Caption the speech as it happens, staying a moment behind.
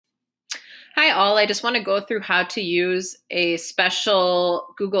Hi all, I just want to go through how to use a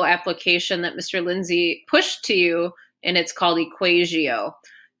special Google application that Mr. Lindsay pushed to you, and it's called EquatIO.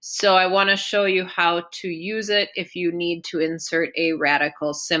 So I want to show you how to use it if you need to insert a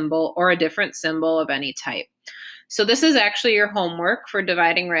radical symbol or a different symbol of any type. So this is actually your homework for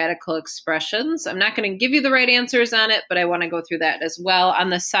dividing radical expressions. I'm not going to give you the right answers on it, but I want to go through that as well. On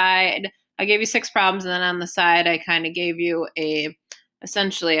the side, I gave you 6 problems, and then on the side, I kind of gave you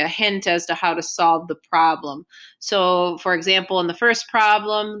essentially a hint as to how to solve the problem. So for example, in the first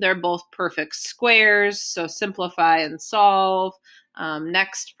problem, they're both perfect squares, so simplify and solve.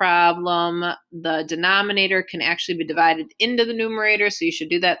 Next problem, the denominator can actually be divided into the numerator, so you should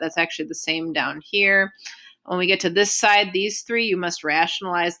do that. That's actually the same down here. When we get to this side, these three, you must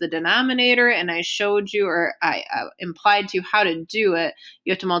rationalize the denominator, and I showed you, or I implied to you how to do it.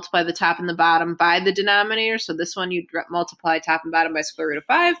 You have to multiply the top and the bottom by the denominator. So this one, you'd multiply top and bottom by square root of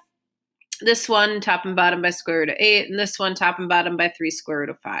 5. This one, top and bottom by square root of 8, and this one, top and bottom by 3 square root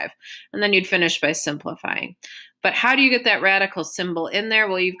of 5. And then you'd finish by simplifying. But how do you get that radical symbol in there?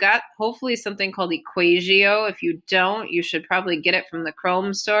 Well, you've got hopefully something called EquatIO. If you don't, you should probably get it from the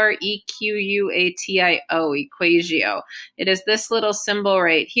Chrome store, EquatIO, EquatIO. It is this little symbol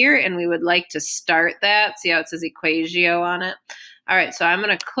right here, and we would like to start that. See how it says EquatIO on it? All right, so I'm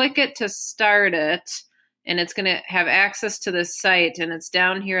going to click it to start it, and it's going to have access to this site, and it's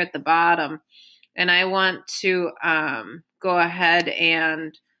down here at the bottom. And I want to go ahead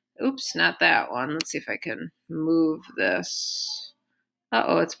and, oops, not that one. Let's see if I can move this.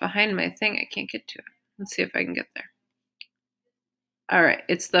 Uh-oh, it's behind my thing. I can't get to it. Let's see if I can get there. All right,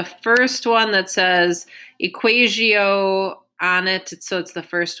 it's the first one that says EquatIO on it. So it's the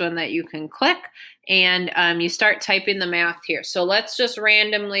first one that you can click, and you start typing the math here. So let's just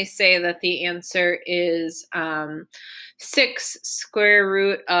randomly say that the answer is 6 square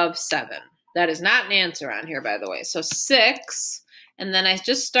root of 7. That is not an answer on here, by the way. So 6, and then I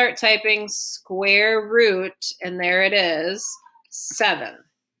just start typing square root, and there it is, 7.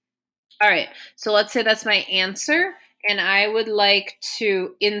 All right, so let's say that's my answer, and I would like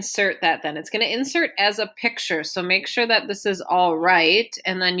to insert that then. It's going to insert as a picture, so make sure that this is all right,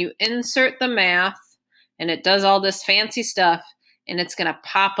 and then you insert the math, and it does all this fancy stuff, and it's going to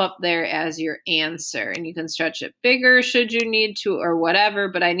pop up there as your answer. And you can stretch it bigger should you need to or whatever,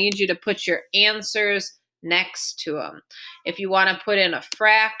 but I need you to put your answers next to them. If you want to put in a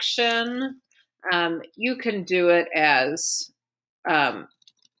fraction, you can do it as,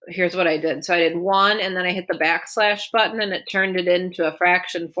 here's what I did. So I did 1, and then I hit the backslash button, and it turned it into a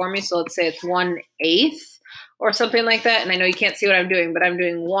fraction for me. So let's say it's 1/8 or something like that. And I know you can't see what I'm doing, but I'm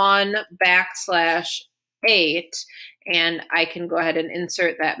doing 1 backslash 8, and I can go ahead and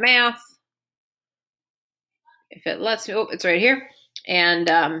insert that math. If it lets me, oh, it's right here. And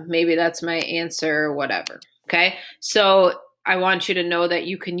maybe that's my answer or whatever, okay? So I want you to know that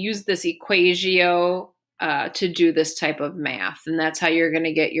you can use this EquatIO to do this type of math, and that's how you're going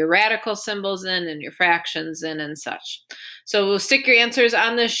to get your radical symbols in and your fractions in and such. So we'll stick your answers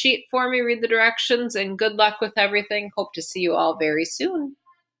on this sheet for me, read the directions, and good luck with everything. Hope to see you all very soon.